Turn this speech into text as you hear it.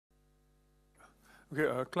Okay,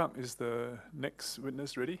 Clerk, is the next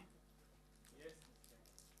witness ready? Yes.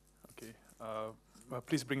 Okay,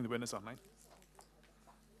 please bring the witness online.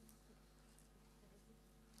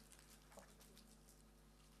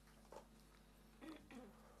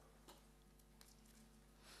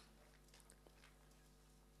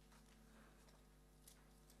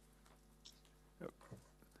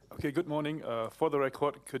 Okay, good morning. For the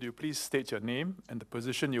record, could you please state your name and the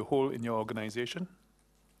position you hold in your organization?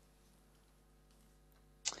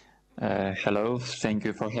 Hello, thank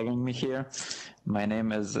you for having me here. My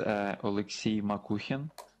name is Oleksiy Makhuhin.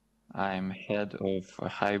 I'm head of a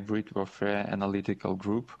hybrid warfare analytical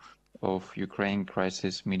group of Ukraine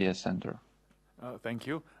Crisis Media Center. Thank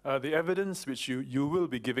you. The evidence which you will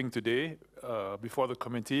be giving today before the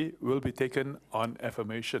committee will be taken on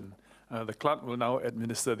affirmation. The clerk will now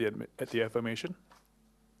administer the affirmation.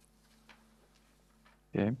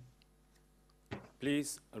 Okay.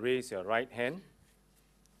 Please raise your right hand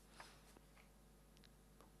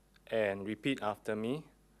and repeat after me.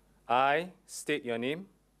 I state your name.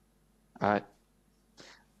 I,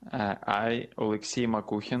 Oleksiy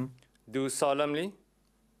Makhuhin, Do solemnly,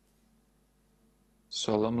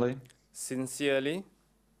 solemnly, sincerely,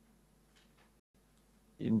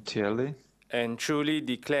 entirely, and truly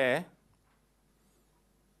declare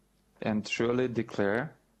and truly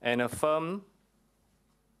declare and affirm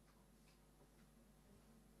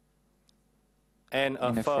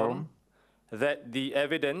that the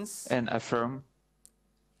evidence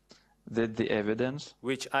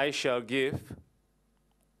which I shall give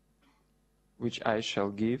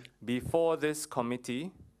before this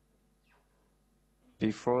committee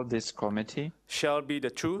shall be the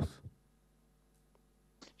truth,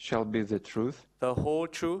 the whole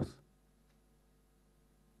truth,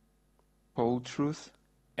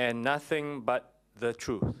 and nothing but the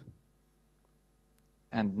truth.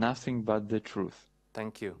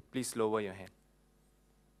 Thank you. Please lower your hand.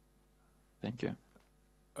 Thank you.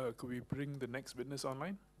 Could we bring the next witness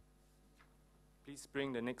online? Please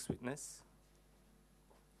bring the next witness.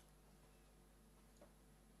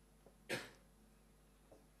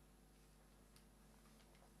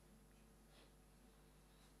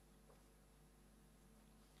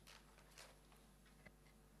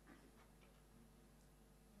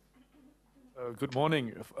 Good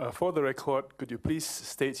morning. For the record, could you please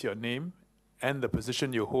state your name and the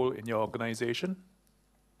position you hold in your organization?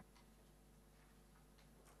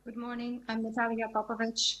 Good morning. I'm Natalia,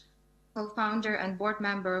 Popovych, co-founder and board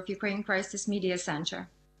member of Ukraine Crisis Media Center.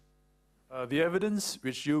 The evidence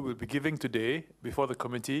which you will be giving today before the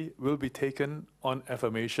committee will be taken on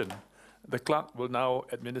affirmation. The clerk will now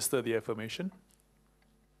administer the affirmation.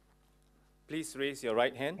 Please raise your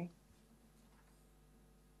right hand.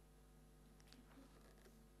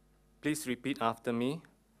 Please repeat after me.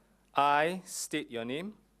 I state your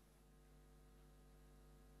name.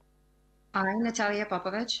 I, Natalia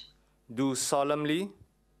Popovych, Do solemnly,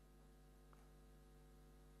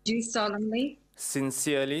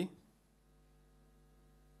 sincerely,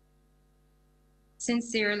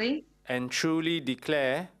 and truly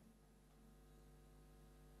declare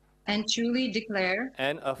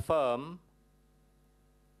and affirm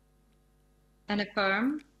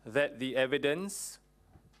that the evidence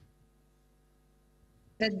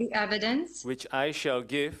which I shall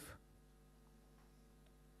give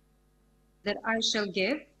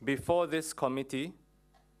before this committee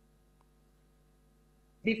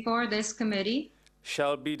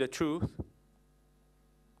shall be the truth,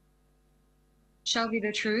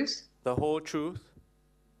 the whole truth,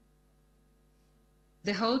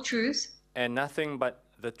 and nothing but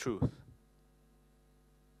the truth.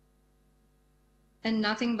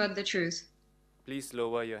 Please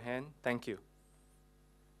lower your hand. Thank you.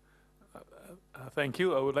 Thank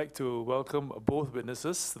you. I would like to welcome both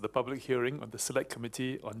witnesses to the public hearing of the Select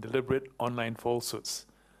Committee on Deliberate Online Falsehoods.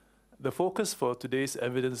 The focus for today's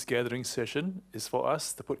evidence gathering session is for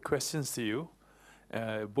us to put questions to you.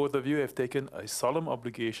 Both of you have taken a solemn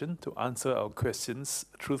obligation to answer our questions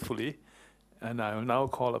truthfully, and I will now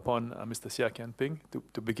call upon Mr. Sia Kianping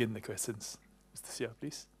to begin the questions. Mr. Sia,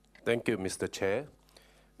 please. Thank you, Mr. Chair.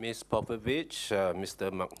 Ms. Popovych, Mr.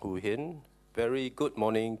 Makhuhin, very good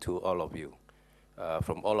morning to all of you.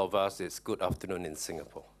 From all of us, it's good afternoon in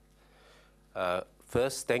Singapore.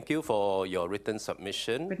 First, thank you for your written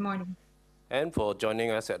submission. Good morning. And for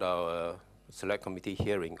joining us at our Select Committee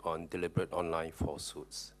hearing on deliberate online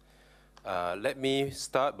falsehoods. Let me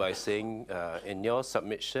start by saying in your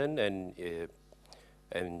submission and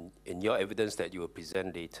in your evidence that you will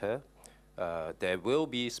present later, there will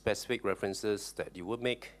be specific references that you'll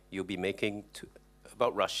be making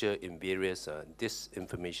about Russia in various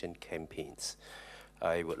disinformation campaigns.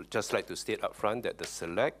 I would just like to state up front that the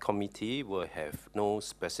Select Committee will have no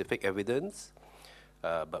specific evidence,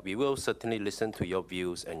 but we will certainly listen to your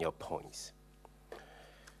views and your points.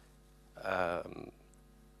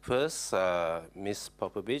 First, Ms.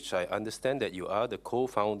 Popovych, I understand that you are the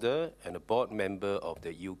co-founder and a board member of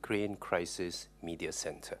the Ukraine Crisis Media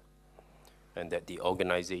Center, and that the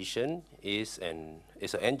organization is an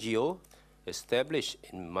NGO established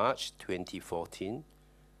in March 2014,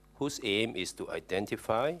 whose aim is to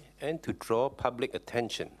identify and to draw public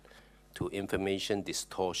attention to information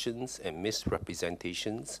distortions and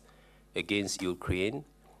misrepresentations against Ukraine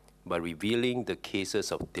by revealing the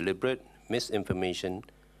cases of deliberate misinformation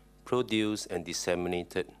produced and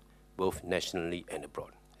disseminated both nationally and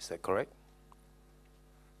abroad. Is that correct?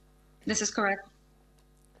 This is correct.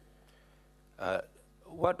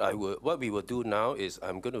 What we will do now is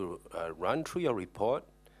I'm going to run through your report,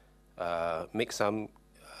 make some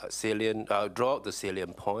draw out the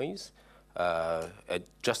salient points, and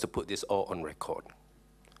just to put this all on record.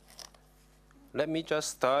 Let me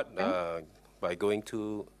just start by going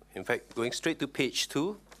straight to page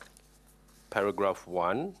 2, paragraph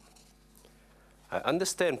 1. I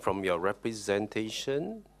understand from your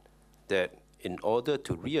representation that in order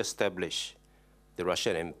to re-establish the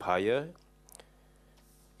Russian Empire,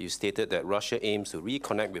 you stated that Russia aims to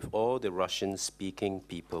reconnect with all the Russian-speaking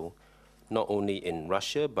people, not only in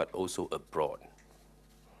Russia, but also abroad.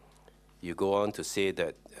 You go on to say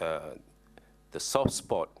that the soft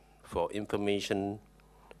spot for information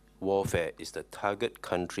warfare is the target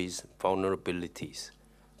country's vulnerabilities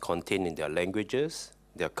contained in their languages,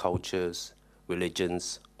 their cultures,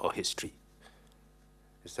 religions, or history.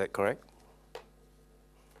 Is that correct?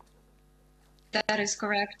 That is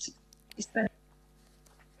correct.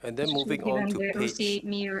 And then moving on to page...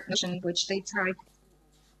 which they tried.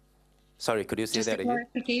 Sorry, could you say that again?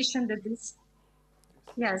 Clarification that this,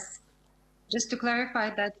 yes, just to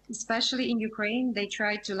clarify that, especially in Ukraine, they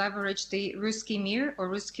tried to leverage the Ruski Mir or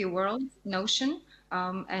Ruski world notion,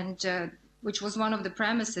 which was one of the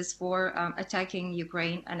premises for attacking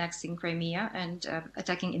Ukraine, annexing Crimea, and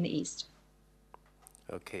attacking in the east.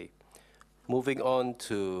 Okay. Moving on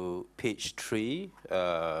to page 3,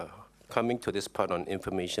 coming to this part on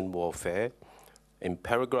information warfare. In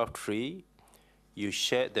paragraph 3, you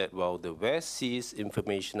shared that while the West sees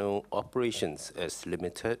informational operations as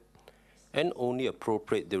limited and only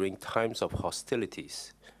appropriate during times of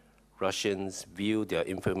hostilities, Russians view their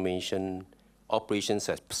information operations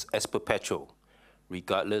as perpetual,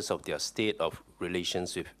 regardless of their state of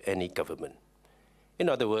relations with any government. In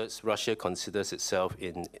other words, Russia considers itself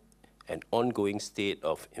in an ongoing state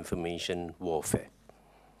of information warfare.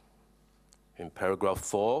 In paragraph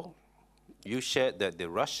 4, you shared that the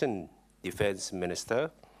Russian Defense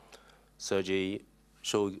Minister, Sergei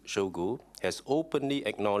Shoigu, has openly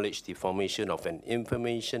acknowledged the formation of an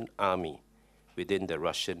information army within the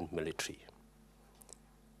Russian military.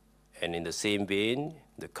 And in the same vein,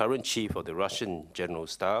 the current chief of the Russian General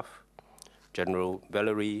Staff, General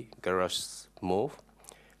Valery Gerasimov,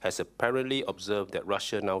 has apparently observed that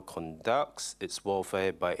Russia now conducts its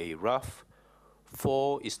warfare by a rough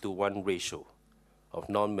 4:1 ratio of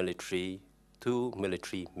non-military to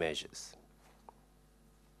military measures.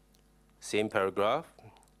 Same paragraph,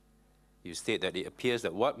 you state that it appears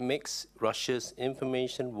that what makes Russia's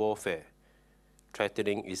information warfare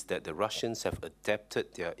threatening is that the Russians have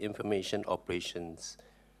adapted their information operations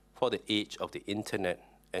for the age of the internet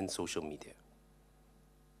and social media.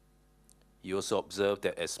 You also observe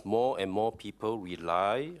that as more and more people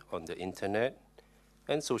rely on the internet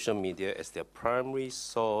and social media as their primary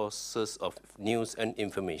sources of news and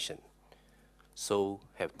information, so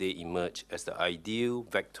have they emerged as the ideal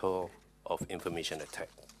vector of information attack.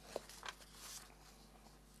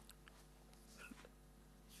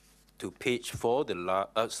 To page 4,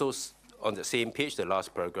 so on the same page, the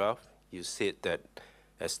last paragraph, you said that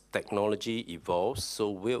as technology evolves, so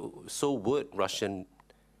would Russian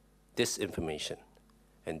disinformation,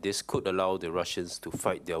 and this could allow the Russians to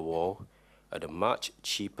fight their war at a much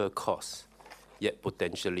cheaper cost, yet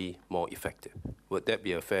potentially more effective. Would that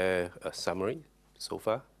be a fair summary so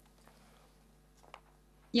far?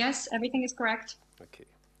 Yes, everything is correct. Okay.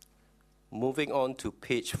 Moving on to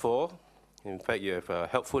page 4. In fact, you have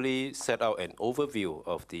helpfully set out an overview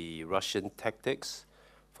of the Russian tactics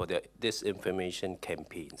for their disinformation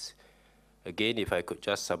campaigns. Again, if I could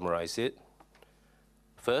just summarize it.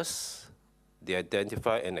 First, they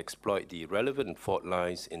identify and exploit the relevant fault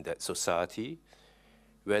lines in that society,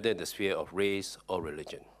 whether in the sphere of race or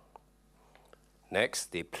religion.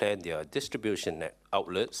 Next, they plan their distribution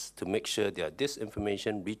outlets to make sure their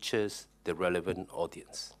disinformation reaches the relevant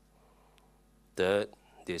audience. Third,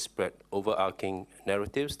 they spread overarching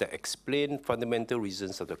narratives that explain fundamental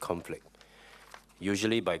reasons of the conflict,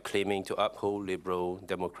 usually by claiming to uphold liberal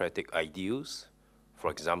democratic ideals. For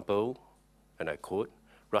example, and I quote,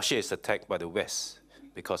 Russia is attacked by the West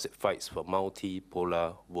because it fights for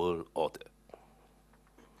multipolar world order.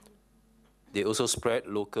 They also spread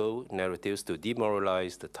local narratives to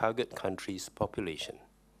demoralize the target country's population.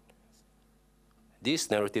 These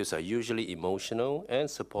narratives are usually emotional and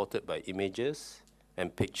supported by images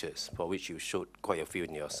and pictures, for which you showed quite a few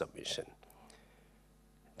in your submission.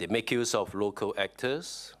 They make use of local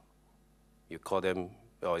actors, you call them,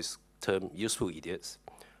 or it's termed useful idiots,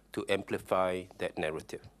 to amplify that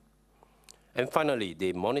narrative. And finally,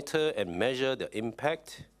 they monitor and measure the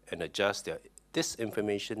impact and adjust their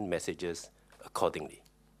disinformation messages accordingly.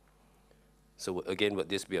 So again, would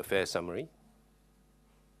this be a fair summary?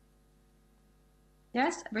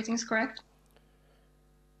 Yes, everything's correct.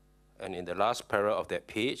 And in the last para of that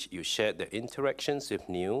page, you shared that interactions with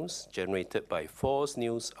news generated by false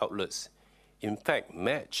news outlets in fact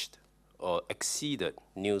matched or exceeded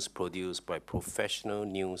news produced by professional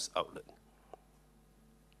news outlets.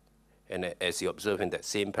 And as you observe in that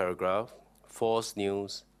same paragraph, false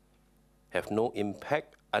news have no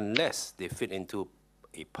impact unless they fit into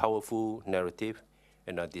a powerful narrative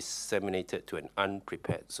and are disseminated to an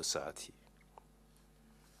unprepared society.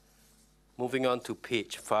 Moving on to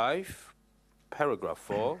page 5, paragraph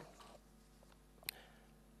 4,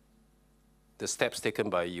 the steps taken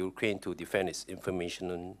by Ukraine to defend its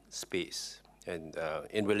information space. And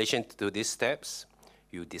in relation to these steps,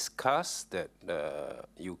 you discuss that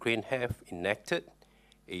Ukraine have enacted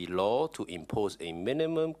a law to impose a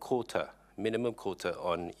minimum quota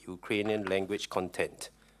on Ukrainian language content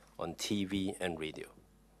on TV and radio.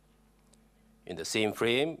 In the same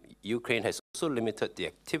frame, Ukraine has also limited the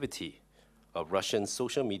activity of Russian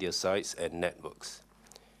social media sites and networks.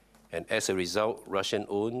 And as a result,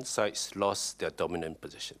 Russian-owned sites lost their dominant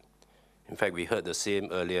position. In fact, we heard the same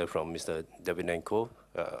earlier from Mr. Davidenko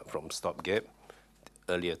from Stopgap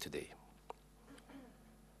earlier today.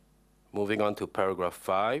 Moving on to paragraph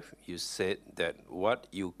 5, you said that what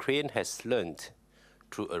Ukraine has learned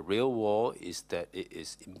through a real war is that it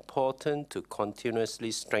is important to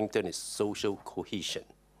continuously strengthen its social cohesion.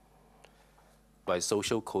 By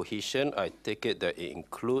social cohesion, I take it that it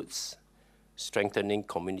includes strengthening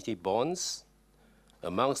community bonds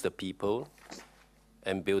amongst the people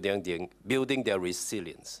and building their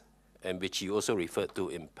resilience, and which you also referred to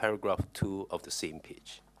in paragraph 2 of the same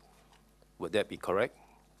page. Would that be correct?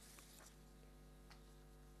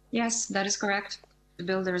 Yes, that is correct. To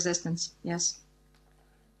build the resistance, yes.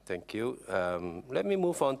 Thank you. Let me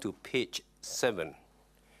move on to page 7,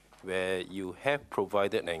 where you have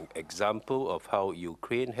provided an example of how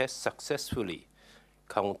Ukraine has successfully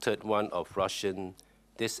countered one of Russian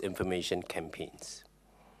disinformation campaigns.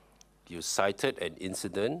 You cited an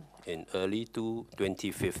incident in early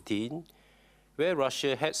 2015 where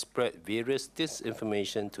Russia had spread various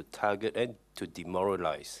disinformation to target and to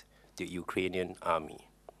demoralize the Ukrainian army.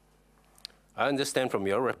 I understand from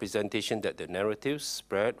your representation that the narratives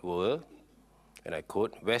spread were, and I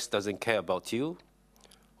quote, West doesn't care about you,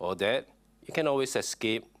 or that you can always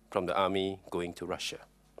escape from the army going to Russia.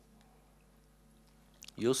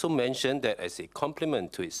 You also mentioned that as a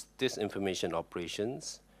complement to its disinformation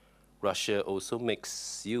operations, Russia also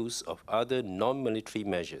makes use of other non-military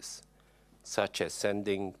measures, such as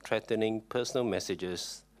sending threatening personal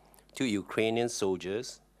messages to Ukrainian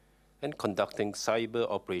soldiers and conducting cyber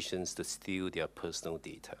operations to steal their personal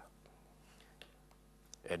data.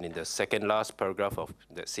 And in the second last paragraph of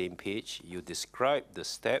that same page, you describe the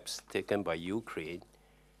steps taken by Ukraine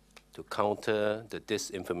to counter the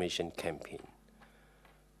disinformation campaign.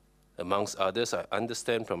 Amongst others, I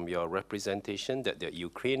understand from your representation that the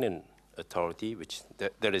Ukrainian authority, which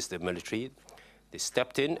that is the military, they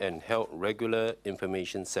stepped in and held regular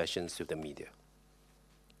information sessions with the media.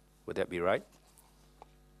 Would that be right?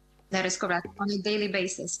 That is correct, on a daily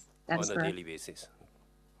basis. That's on a correct. daily basis.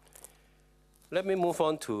 Let me move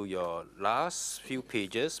on to your last few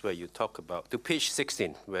pages where you talk about, to page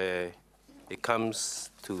 16, where it comes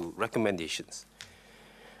to recommendations.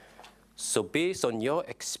 So based on your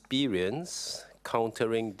experience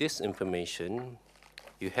countering disinformation,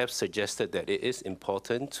 you have suggested that it is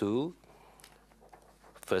important to,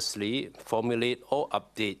 firstly, formulate or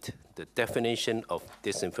update the definition of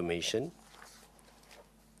disinformation.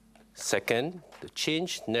 Second, to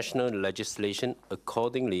change national legislation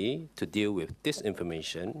accordingly to deal with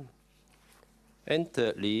disinformation. And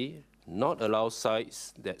thirdly, not allow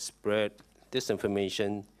sites that spread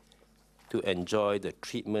disinformation to enjoy the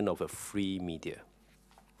treatment of a free media.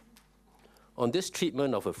 On this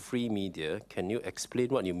treatment of a free media, can you explain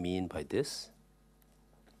what you mean by this?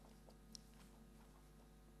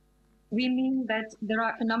 We mean that there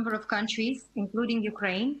are a number of countries, including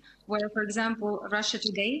Ukraine, where, for example, Russia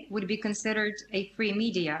Today would be considered a free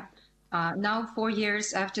media. Now, 4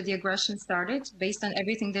 years after the aggression started, based on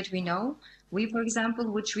everything that we know, we, for example,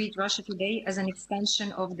 would treat Russia Today as an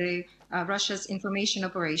extension of the Russia's information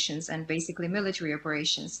operations and basically military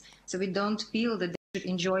operations. So we don't feel that they should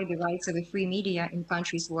enjoy the rights of a free media in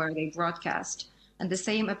countries where they broadcast. And the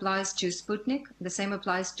same applies to Sputnik, the same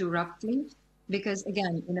applies to Raptly, because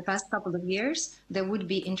again, in the past couple of years, there would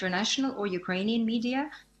be international or Ukrainian media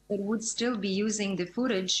that would still be using the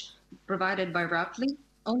footage provided by Raptly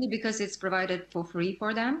only because it's provided for free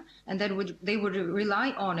for them, and that they would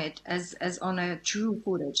rely on it as on a true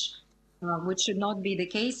footage, which should not be the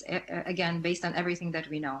case, again, based on everything that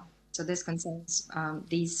we know. So this concerns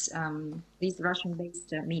these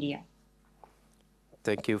Russian-based media.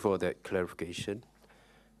 Thank you for that clarification.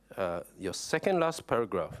 Your second last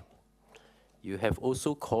paragraph, you have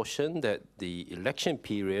also cautioned that the election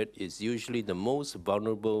period is usually the most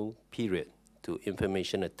vulnerable period to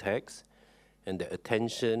information attacks, and that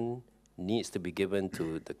attention needs to be given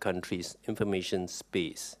to the country's information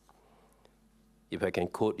space. If I can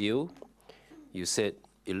quote you, you said,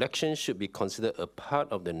 elections should be considered a part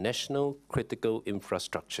of the national critical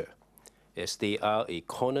infrastructure, as they are a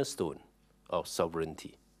cornerstone of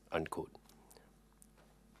sovereignty, unquote.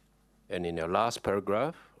 And in your last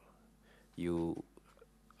paragraph,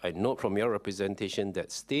 I note from your representation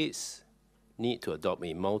that states need to adopt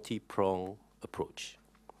a multi-pronged approach.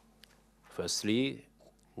 Firstly,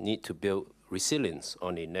 need to build resilience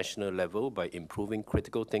on a national level by improving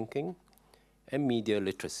critical thinking and media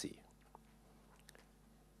literacy.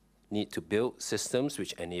 Need to build systems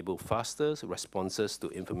which enable faster responses to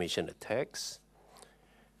information attacks.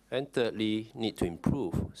 And thirdly, need to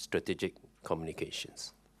improve strategic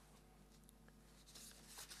communications.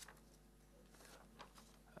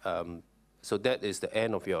 So that is the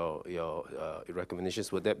end of your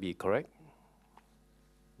recommendations. Would that be correct?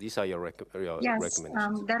 These are your recommendations. Yes,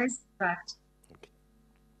 that is correct. Okay.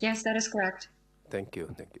 Yes, that is correct. Thank you.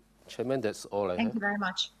 Thank you. Chairman, that's all I have. Thank you very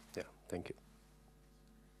much. Yeah, thank you.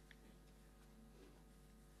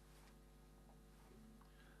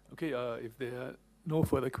 Okay, if there are no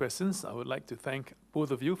further questions, I would like to thank both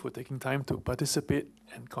of you for taking time to participate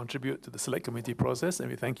and contribute to the Select Committee process, and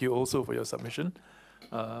we thank you also for your submission.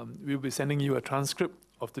 We'll be sending you a transcript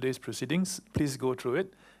of today's proceedings. Please go through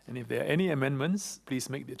it, and if there are any amendments, please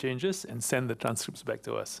make the changes and send the transcripts back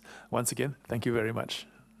to us. Once again, thank you very much.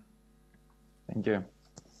 Thank you.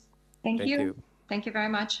 Thank you. Thank you very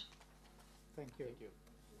much. Thank you. Thank you.